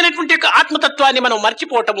నిర్మలమైనటువంటి యొక్క ఆత్మతత్వాన్ని మనం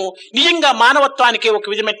మర్చిపోవటము నిజంగా మానవత్వానికి ఒక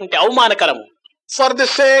విధమైనటువంటి అవమానకరము. For the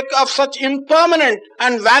sake of such impermanent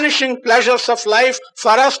and vanishing pleasures of life,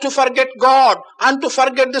 for us to forget God and to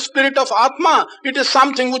forget the spirit of Atma, it is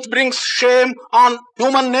something which brings shame on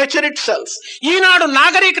human nature itself. ఈనాడు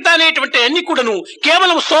నాగరికత అనేటువంటి అన్ని కూడాను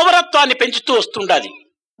కేవలం సోమరత్వాన్ని పెంచుతూ వస్తుండాలి.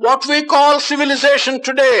 What we call civilization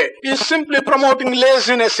today is simply promoting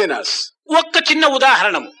laziness in us. ఒక్క చిన్న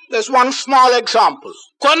ఉదాహరణము. There's one small example.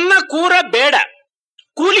 కొన్న కూర బేడ,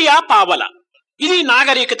 కూలియా పావల, ఇది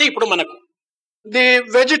నాగరికత ఇప్పుడు మనకు. The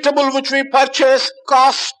vegetable which we purchase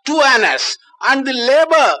costs 2 annas and the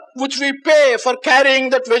labor which we pay for carrying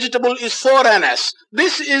that vegetable is 4 annas.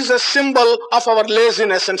 This is a symbol of our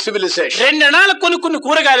laziness and civilization. 2 అణాల కొనుక్కున్న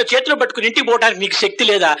కూరగాయలు చేతిలో పట్టుకుని ఇంటికి పోవడానికి నీకు శక్తి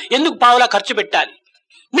లేదా? ఎందుకు పావలా ఖర్చు పెట్టాలి?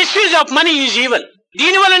 Misuse of money is evil.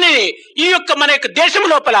 దీనివల్లనే ఈ యొక్క మన యొక్క దేశం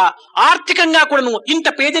లోపల ఆర్థికంగా కూడాను ఇంత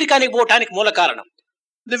పేదరికానికి పోవటానికి మూల కారణం.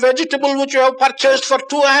 The vegetable which you have purchased for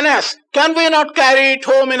 2 annas, can we not carry it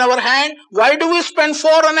home in our hand? Why do we spend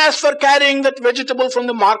 4 annas for carrying that vegetable from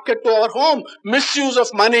the market to our home? Misuse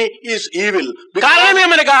of money is evil.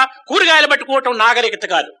 కారణమేమనగా కూరగాయలు పట్టుకోవటం నాగరికత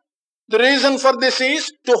కాదు. The reason for this is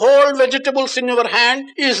to hold vegetables in your hand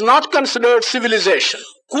is not considered civilization.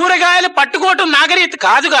 కూరగాయలు పట్టుకోవటం నాగరికత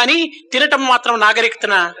కాదు గాని తినటం మాత్రం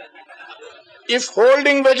నాగరికతనా? If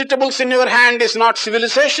holding vegetables in your hand is not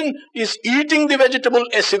civilization, is eating the vegetable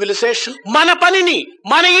a civilization? మన పనిని,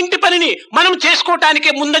 మన ఇంటి పనిని మనం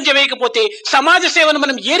చేసుకోవటానికే ముందంజ వేయకపోతే సమాజ సేవను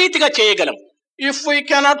మనం ఏ రీతిగా చేయగలం? If we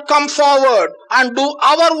cannot come forward and do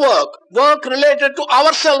our work related to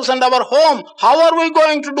ourselves and our home, how are we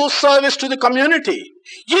going to do service to the community?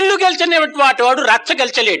 ఇల్లు గెలిచనేటువంటి వాడు రచ్చ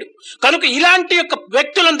గెలిచలేడు. కనుక ఇలాంటి యొక్క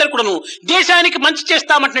వ్యక్తులందరూ కూడాను దేశానికి మంచి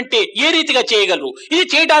చేస్తామంటే ఏ రీతిగా చేయగలరు? ఇది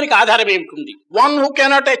చేయడానికి ఆధారం ఏమిటి? One who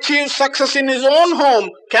cannot achieve success in his own home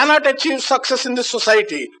cannot achieve success in the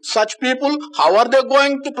society. Such people, how are they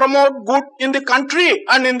going to promote good in the country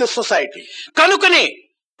and in the society? కనుకనే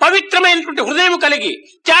పవిత్రమైనటువంటి హృదయం కలిగి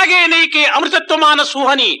త్యాగేనైకే అమృతత్వమాన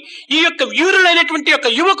సూహని ఈ యొక్క వీరులైనటువంటి యొక్క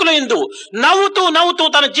యువకుల యందు నవ్వుతూ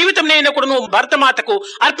తన జీవితం నేనకుడును భరతమాతకు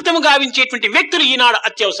అర్పితము గావించేటువంటి వ్యక్తులు ఈనాడు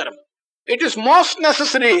అత్యవసరం. It is most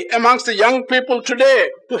necessary amongst the young people today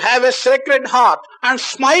to have a sacred heart and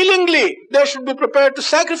smilingly they should be prepared to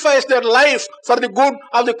sacrifice their life for the good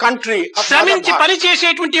of the country. శ్రమించి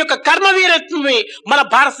పనిచేసేటువంటి యొక్క కర్మవీరత్వమే మన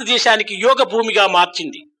భారతదేశానికి యోగ భూమిగా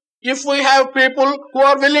మార్చింది. If we have people who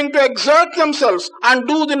are willing to exert themselves and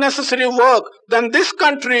do the necessary work, then this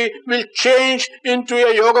country will change into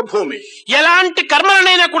a yoga bhumi. ఎలాంటి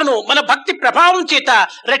కర్మలనైనా కూడాను మన భక్తి ప్రభావం చేత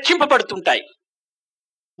రక్షింపబడుతుంటాయి.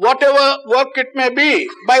 whatever work it may be,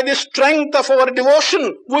 by the strength of our devotion,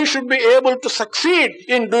 we should be able to succeed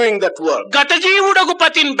in doing that work. గత జీవుడగు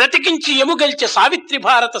పతిని బ్రతికించి ఎముగల్చే సావిత్రి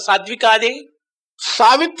భారత సాధ్వికాదే.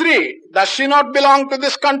 Savitri, does she not belong to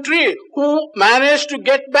this country, who managed to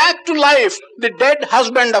get back to life the dead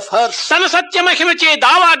husband of hers? తన సత్యమహిమచే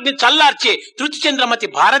దావాగ్ని చల్లార్చే తృతిచంద్రమతి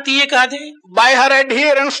భారతీయ కాదే. By her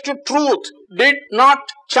adherence to truth, did not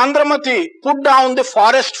Chandramati put down the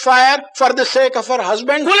forest fire for the sake of her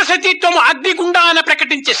husband? కుల సతీత్వం అగ్నిగుండాన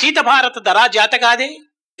ప్రకటించే సీత భారత దరాజాత కాదే.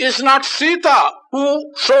 Is not Sita who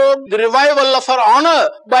showed the revival of her honor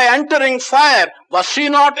by entering fire? Was she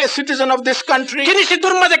not a citizen of this country? కినిసి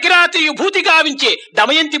దుర్మద కిరాతి విభూతి గావించే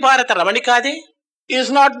దమయంతి భారత రమణి కాదే. Is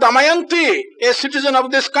not Damayanti a citizen of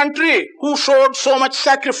this country who showed so much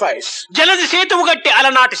sacrifice? జలది సేతువు గట్టి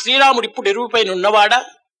అలనాటి శ్రీరాముడు ఇప్పుడు ఎరువుపైన ఉన్నవాడా.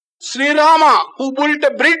 Sri Rama, who built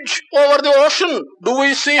a bridge over the ocean, do we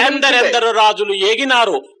see him today? ఎందరెందరు రాజులు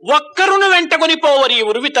ఏగినారు, ఒక్కరును వెంటకొని పోవరి ఈ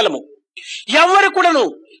ఉరువితలము. ఎవరు కూడాను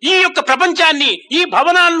ఈ యొక్క ప్రపంచాన్ని, ఈ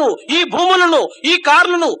భవనాలను, ఈ భూములను, ఈ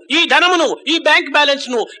కార్లను, ఈ ధనమును, ఈ బ్యాంక్ బ్యాలెన్స్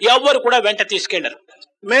ను ఎవ్వరు కూడా వెంట తీసుకెళ్లరు.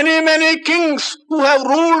 Many kings who have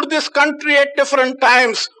ruled this country at different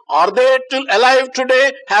times, are they still alive today?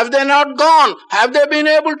 Have they not gone? Have they been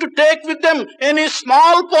able to take with them any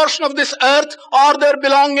small portion of this earth, or their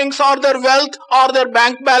belongings, or their wealth, or their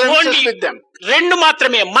bank balances with them? రెండు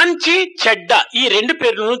మాత్రమే, మంచి చెడ్డ, ఈ రెండు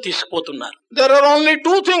పేర్లను తీసుకుపోతున్నారు. There are only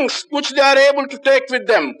two things which they are able to take with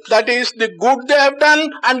them. That is the good they have done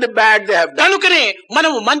and the bad they have done. కనుకనే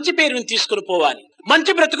మనం మంచి పేరును తీసుకుని పోవాలి,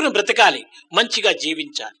 మంచి బ్రతుకును బ్రతకాలి, మంచిగా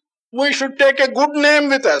జీవించాలి. We should take a good name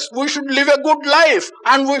with us. We should live a good life,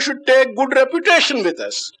 and we should take good reputation with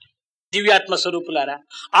us. దివ్యాత్మ స్వరూపులారా,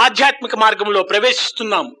 ఆధ్యాత్మిక మార్గంలో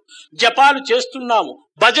ప్రవేశిస్తున్నాము, జపాలు చేస్తున్నాము,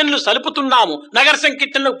 భజనలు సలుపుతున్నాము, నగర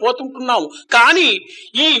సంకీర్తనలకు పోతుంటున్నాము. కానీ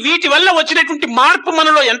ఈ వీటి వల్ల వచ్చినటువంటి మార్పు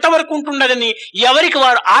మనలో ఎంతవరకు ఉంటున్నదని ఎవరికి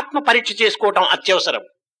వారు ఆత్మ పరీక్ష చేసుకోవటం అత్యవసరం.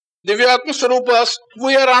 Divyatma Swarupas,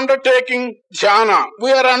 we are undertaking jhana, we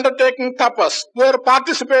are undertaking tapas, we are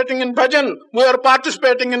participating in bhajan, we are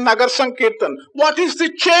participating in Nagar Sankirtan. What is the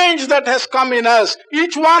change that has come in us?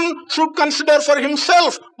 Each one should consider for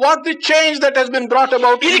himself what the change that has been brought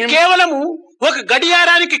about in ఇది him. కేవలము ఒక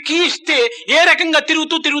గడియారానికి key ఇస్తే ఏ రకంగా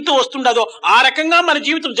తిరుగుతూ వస్తుండదో ఆ రకంగా మన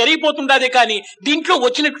జీవితం జరిగిపోతుండదే. కానీ దీంట్లో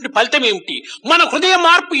వచ్చినటువంటి ఫలితం ఏమిటి, మన హృదయ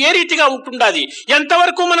మార్పు ఏ రీతిగా ఉంటుండది,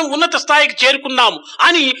 ఎంతవరకు మనం ఉన్నత స్థాయికి చేరుకున్నాము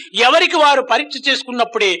అని ఎవరికి వారు పరీక్ష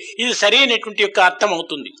చేసుకున్నప్పుడే ఇది సరైనటువంటి యొక్క అర్థం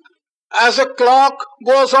అవుతుంది. As a clock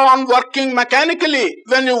goes on working mechanically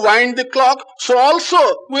when you wind the clock, so also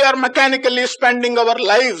we are mechanically spending our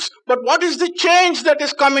lives. But what is the change that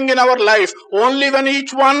is coming in our life? Only when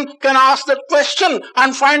each one can ask that question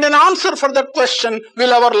and find an answer for that question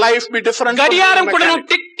will our life be different. గడియారం కూడా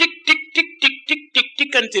tick tick tick tick tick tick tick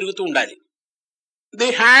tick అని తిరుగుతూ ఉండాలి.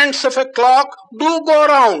 The hands of a clock do go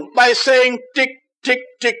round by saying tick tick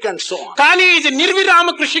tick and so on. కానీ ఇది నిర్విరామ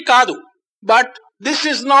కృషి కాదు. But this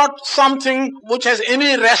is not something which has any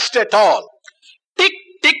rest at all. Tick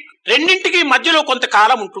tick రెండింటికి మధ్యలో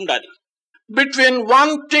కొంతకాలం ఉంటుండాలి. Between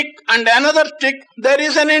one tick and another tick there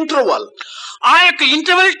is an interval. ఆ యొక్క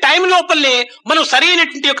ఇంటర్వెల్ టైం లోపలనే మనం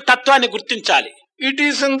సరైనటువంటి యొక్క తత్వాన్ని గుర్తించాలి. It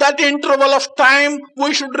is in that interval of time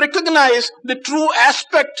we should recognize the true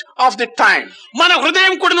aspect of the time. మన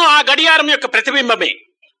హృదయం కూడాను ఆ గడియారం యొక్క ప్రతిబింబమే.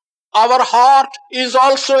 Our heart is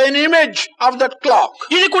also an image of that clock.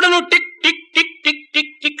 ఇది కూడాను tick tick tick tick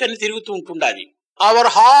tick tick అని తిరుగుతూ ఉంటుండాలి. Our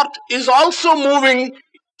heart is also moving,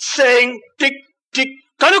 saying tick tick.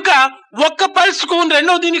 కనుక ఒక్క పల్స్ కు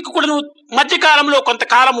రెండో దీనికి కూడాను మధ్య కాలంలో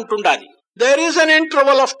కొంతకాలం ఉంటుండాలి. There is an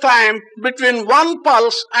interval of time between one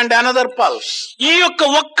pulse and another pulse. ఈ యొక్క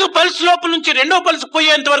ఒక్క పల్స్ లోపల నుంచి రెండో పల్స్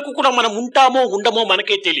పోయేంత వరకు కూడా మనం ఉంటామో ఉండమో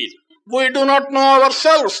మనకే తెలియదు. We do not know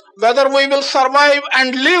ourselves whether we will survive and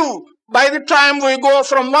live by the time we go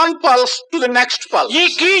from one pulse to the next pulse. ఈ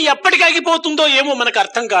కీ ఎప్పటికి ఆగిపోతుందో ఏమో మనకు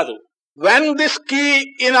అర్థం కాదు. When this key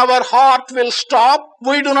in our heart will stop,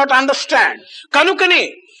 we do not understand. కనుకనే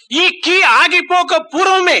ఈ key ఆగిపోక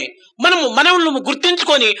పూర్వమే మనము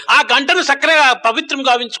గుర్తించుకొని ఆ గంటను చక్కగా పవిత్రం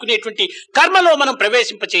గావించుకునేటువంటి కర్మలో మనం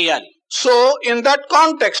ప్రవేశింపచేయాలి. So in that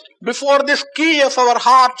context, before this key of our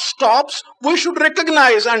heart stops, we should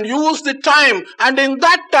recognize and use the time, and in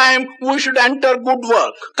that time we should enter good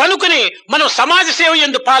work. కనుకనే మనం సమాజ సేవ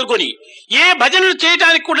యందు పాల్గొని ఏ భజనలు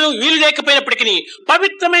చేయడానికి కూడా వీలు లేకపోయినప్పటికీ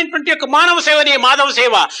పవిత్రమైనటువంటి యొక్క మానవ సేవనే మాధవ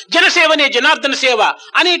సేవ, జనసేవనే జనార్దన సేవ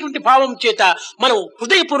అనేటువంటి భావం చేత మనం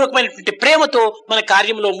హృదయపూర్వకమైనటువంటి ప్రేమతో మన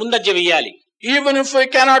కార్యంలో ముందంజ వేయాలి. Even if we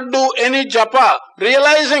cannot do any japa,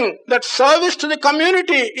 realizing that service to the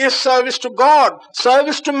community is service to God,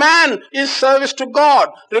 service to man is service to God,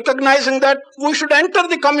 recognizing that we should enter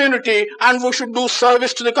the community and we should do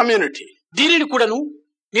service to the community. దీనిని కూడాను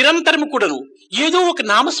నిరంతరము కూడాను ఏదో ఒక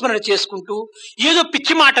నామస్మరణ చేసుకుంటూ ఏదో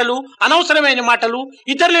పిచ్చి మాటలు, అనవసరమైన మాటలు,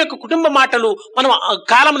 ఇతరుల యొక్క కుటుంబ మాటలు, మనం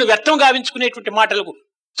కాలమును వ్యర్థం గావించుకునేటువంటి మాటలకు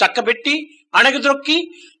చక్కబెట్టి అణగద్రొక్కి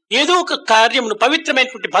ఏదో ఒక కార్యమును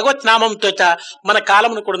పవిత్రమైనటువంటి భగవత్ నామంతో మన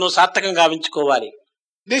కాలమును కూడాను సార్థకంగా గావించుకోవాలి.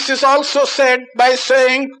 This is also said by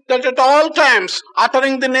saying that at all times,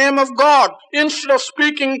 uttering the name of God, instead of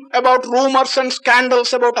speaking about rumors and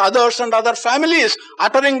scandals about others and other families,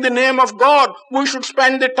 uttering the name of God, we should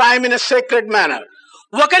spend the time in a sacred manner.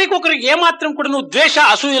 ఒకరికొకరు ఏమాత్రం కూడాను ద్వేష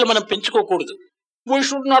అసూయలు మనం పెంచుకోకూడదు. We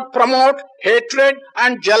should not promote hatred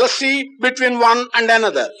and jealousy between one and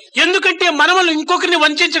another. ఎందుకంటే మనములు ఇంకొకరిని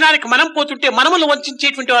వంచడానికి మనం పోతుంటే మనములు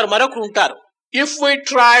వంచేటువంటి వారు మరొకరు ఉంటారు. If we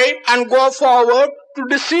try and go forward to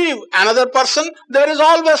deceive another person, there is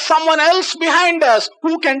always someone else behind us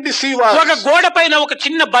who can deceive us. ఒక గోడ పైన ఒక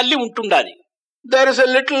చిన్న బల్లి ఉంటుండాలి. There is a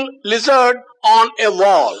little lizard on a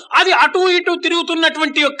wall. అది అటు ఇటు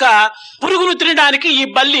తిరుగుతున్నటువంటి యొక్క పురుగును తినడానికి ఈ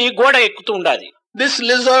బల్లి గోడ ఎక్కుతూ ఉండాలి. This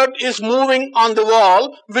lizard is moving on the wall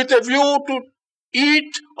with a view to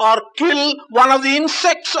eat or kill one of the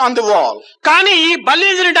insects on the wall. కానీ ఈ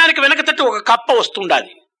బల్లిని తినడానికి వెనకతట్టు ఒక కప్ప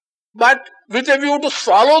వస్తుండాలి. But with a view to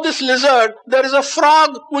swallow this lizard, there is a frog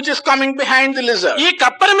which is coming behind the lizard. ఈ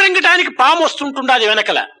కప్పను మింగడానికి పాము వస్తుంటుండాలి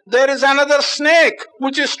వెనకల. There is another snake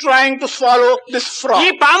which is trying to swallow this frog. ఈ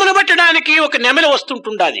పామును పట్టడానికి ఒక నెమలి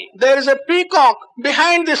వస్తుంటుండాలి. There is a peacock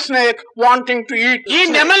behind the snake wanting to eat. ఈ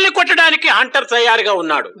నెమలిని కొట్టడానికి హంటర్ తయారుగా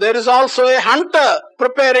ఉన్నాడు. There is also a hunter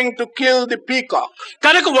preparing to kill the peacock.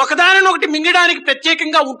 కనుక ఒకదానినొకటి మింగడానికి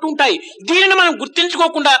ప్రత్యేకంగా ఉంటుంటాయి. దీనిని మనం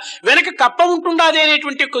గుర్తించుకోకుండా వెనక కప్ప ఉంటుండాలి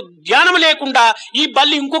అనేటువంటి జ్ఞానం లేకుండా ఈ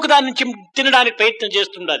బల్లి ఇంకొక దాని నుంచి తినడానికి ప్రయత్నం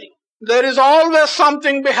చేస్తుండాలి. There is always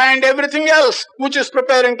something behind everything else which is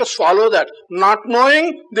preparing to swallow that. Not knowing,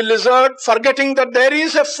 the lizard, forgetting that there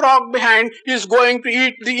is a frog behind, is going to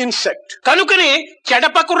eat the insect. కనుకనే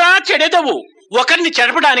చెడపకురా చెడెదవు, ఒకరిని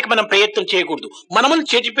చెడపడానికి మనం ప్రయత్నం చేయకూడదు. మనమును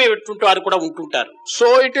చెడిపోయేటువంటి వారు కూడా ఉంటుంటారు. So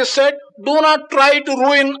it is said, do not try to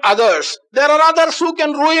ruin others. There are others who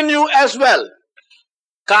can ruin you as well.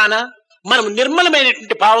 కాన మనం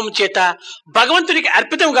నిర్మలమైనటువంటి భావం చేత భగవంతునికి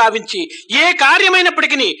అర్పితం గావించి ఏ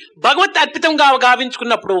కార్యమైనప్పటికీ భగవత్ అర్పితంగా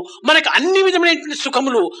గావించుకున్నప్పుడు మనకు అన్ని విధమైనటువంటి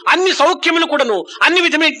సుఖములు, అన్ని సౌఖ్యములు కూడాను, అన్ని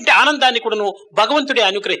విధమైనటువంటి ఆనందాన్ని కూడాను భగవంతుడే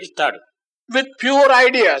అనుగ్రహిస్తాడు. With pure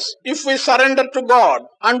ideas, if we surrender to God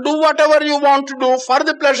and do whatever you want to do for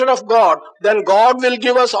the pleasure of God, then God will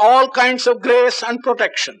give us all kinds of grace and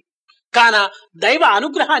protection. కాన దైవ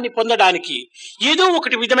అనుగ్రహాన్ని పొందడానికి ఏదో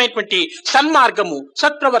ఒకటి విధమైనటువంటి సన్మార్గము,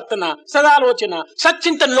 సత్ప్రవర్తన, సదాలోచన,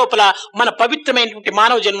 సచ్చింతన లోపల మన పవిత్రమైనటువంటి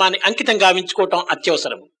మానవ జన్మాన్ని అంకితం గావించుకోవటం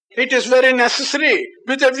అత్యవసరం. It is very necessary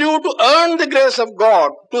with a view to earn the grace of God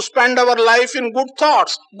to spend our life in good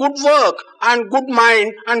thoughts, good work and good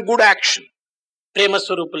mind and good action. ప్రేమ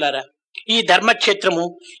స్వరూపులారా, ఈ ధర్మక్షేత్రము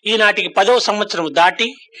ఈనాటికి 10వ సంవత్సరం దాటి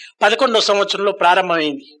 11వ సంవత్సరంలో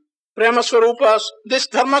ప్రారంభమైంది. Prema Swarupas, this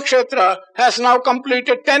Dharmakshetra has now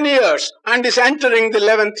completed 10 years and is entering the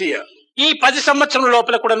 11th year. ఈ 10 సంవత్సరం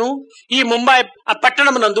లోపల కూడాను ఈ ముంబై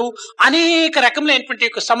పట్టణమునందు అనేక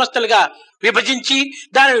రకములైనటువంటి సంస్థలుగా విభజించి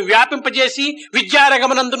దానిని వ్యాపింపజేసి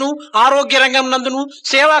విద్యారంగమునందును, ఆరోగ్య రంగమునందును,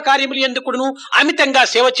 సేవా కార్యములు యందు కూడాను అమితంగా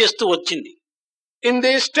సేవ చేస్తూ వచ్చింది. In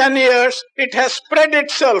these 10 years, it has spread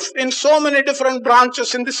itself in so many different branches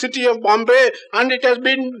in the city of Bombay, and it has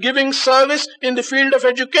been giving service in the field of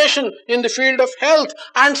education, in the field of health,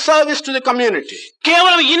 and service to the community.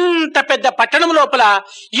 కేవలం ఇంత పెద్ద పట్టణం లోపల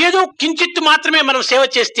ఏదో కించిత్తు మాత్రమే మనం సేవ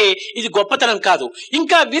చేస్తే ఇది గొప్పతనం కాదు.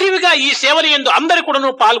 ఇంకా విరివిగా ఈ సేవల యందు అందరూ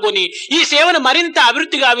కూడాను పాల్గొని ఈ సేవను మరింత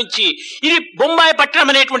అభివృద్ధి గావించి ఇది బొంబాయి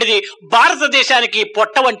పట్టణం అనేటువంటిది భారతదేశానికి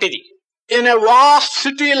పొట్ట వంటిది. In a vast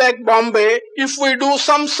city like Bombay, if we do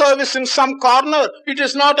some service in some corner, it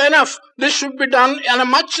is not enough. This should be done on a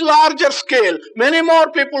much larger scale. Many more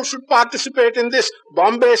people should participate in this.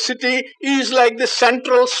 Bombay city is like the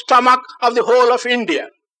central stomach of the whole of India.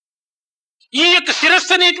 ఈ యొక్క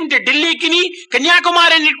శిరస్సు అనేటువంటి ఢిల్లీకిని,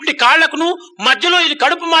 కన్యాకుమారి అనేటువంటి కాళ్లకును మధ్యలో ఇది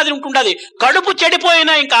కడుపు మాదిరి ఉంటుండది. కడుపు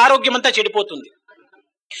చెడిపోయినా ఇంకా ఆరోగ్యం అంతా చెడిపోతుంది.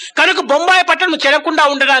 కనుక బొంబాయి పట్టణం చెడకుండా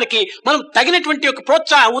ఉండడానికి మనం తగినటువంటి ఒక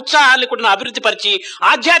ఉత్సాహాన్ని కూడా అభివృద్ధి పరిచి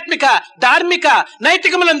ఆధ్యాత్మిక, ధార్మిక,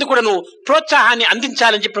 నైతికములందు కూడాను ప్రోత్సాహాన్ని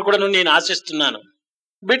అందించాలని చెప్పి కూడా నేను ఆశిస్తున్నాను.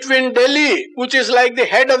 between Delhi, which is like the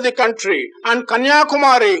head of the country, and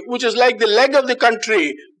Kanyakumari, which is like the leg of the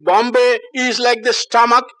country, Bombay is like the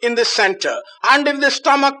stomach in the center. And if the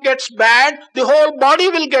stomach gets bad, the whole body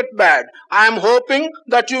will get bad. I am hoping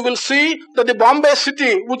that you will see that the Bombay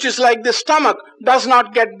city, which is like the stomach, does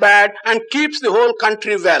not get bad and keeps the whole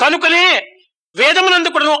country well. కనుకనే వేదమునందు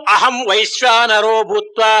కూడాను అహం వైశ్వానరో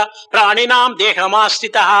భూత్వా ప్రాణినాం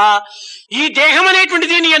దేహమాస్థితః, ఈ దేహం అనేటువంటి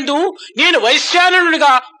దీని యందు నేను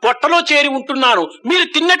వైశ్వానరునిగా పొట్టలో చేరి ఉంటున్నాను, మీరు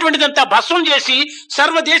తిన్నటువంటిదంతా భస్మం చేసి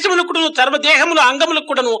సర్వదేశములకు సర్వదేహముల అంగములకు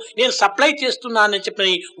కూడాను నేను సప్లై చేస్తున్నానని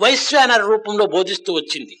చెప్పి వైశ్వానర రూపంలో బోధిస్తూ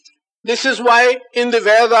వచ్చింది. This is why in the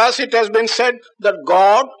Vedas it has been said that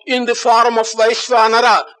God in the form of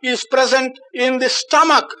Vaishvanara is present in the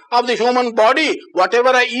stomach of the human body.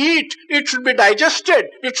 Whatever I eat, it should be digested,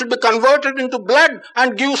 it should be converted into blood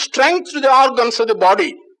and give strength to the organs of the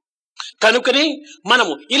body. కనుకని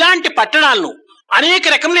మనము ఇలాంటి పట్టణాలను అనేక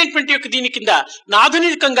రకమైనటువంటి యొక్క దీని కింద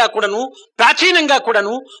ఆధునికంగా కూడాను ప్రాచీనంగా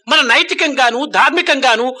కూడాను మన నైతికంగాను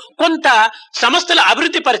ధార్మికంగాను కొంత సంస్థలు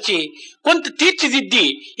అభివృద్ధి పరిచి కొంత తీర్చిదిద్ది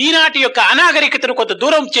ఈనాటి యొక్క అనాగరికతను కొంత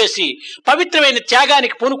దూరం చేసి పవిత్రమైన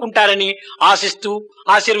త్యాగానికి పూనుకుంటారని ఆశిస్తూ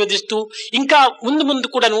ఆశీర్వదిస్తూ ఇంకా ముందు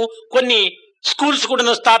ముందు కూడాను కొన్ని స్కూల్స్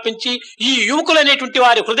కూడాను స్థాపించి ఈ యువకులు అనేటువంటి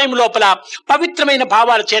వారి హృదయం లోపల పవిత్రమైన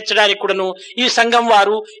భావాలు చేర్చడానికి కూడాను ఈ సంఘం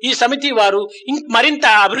వారు ఈ సమితి వారు మరింత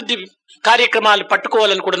అభివృద్ధి కార్యక్రమాలు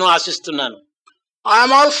పట్టుకోవాలని కూడాను ఆశిస్తున్నాను. I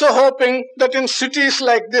am also hoping that in cities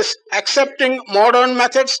like this, accepting modern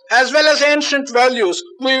methods as well as ancient values,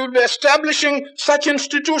 we will be establishing such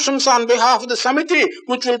institutions on behalf of the Samiti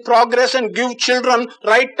which will progress and give children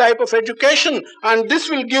right type of education, and this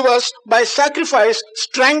will give us by sacrifice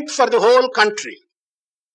strength for the whole country.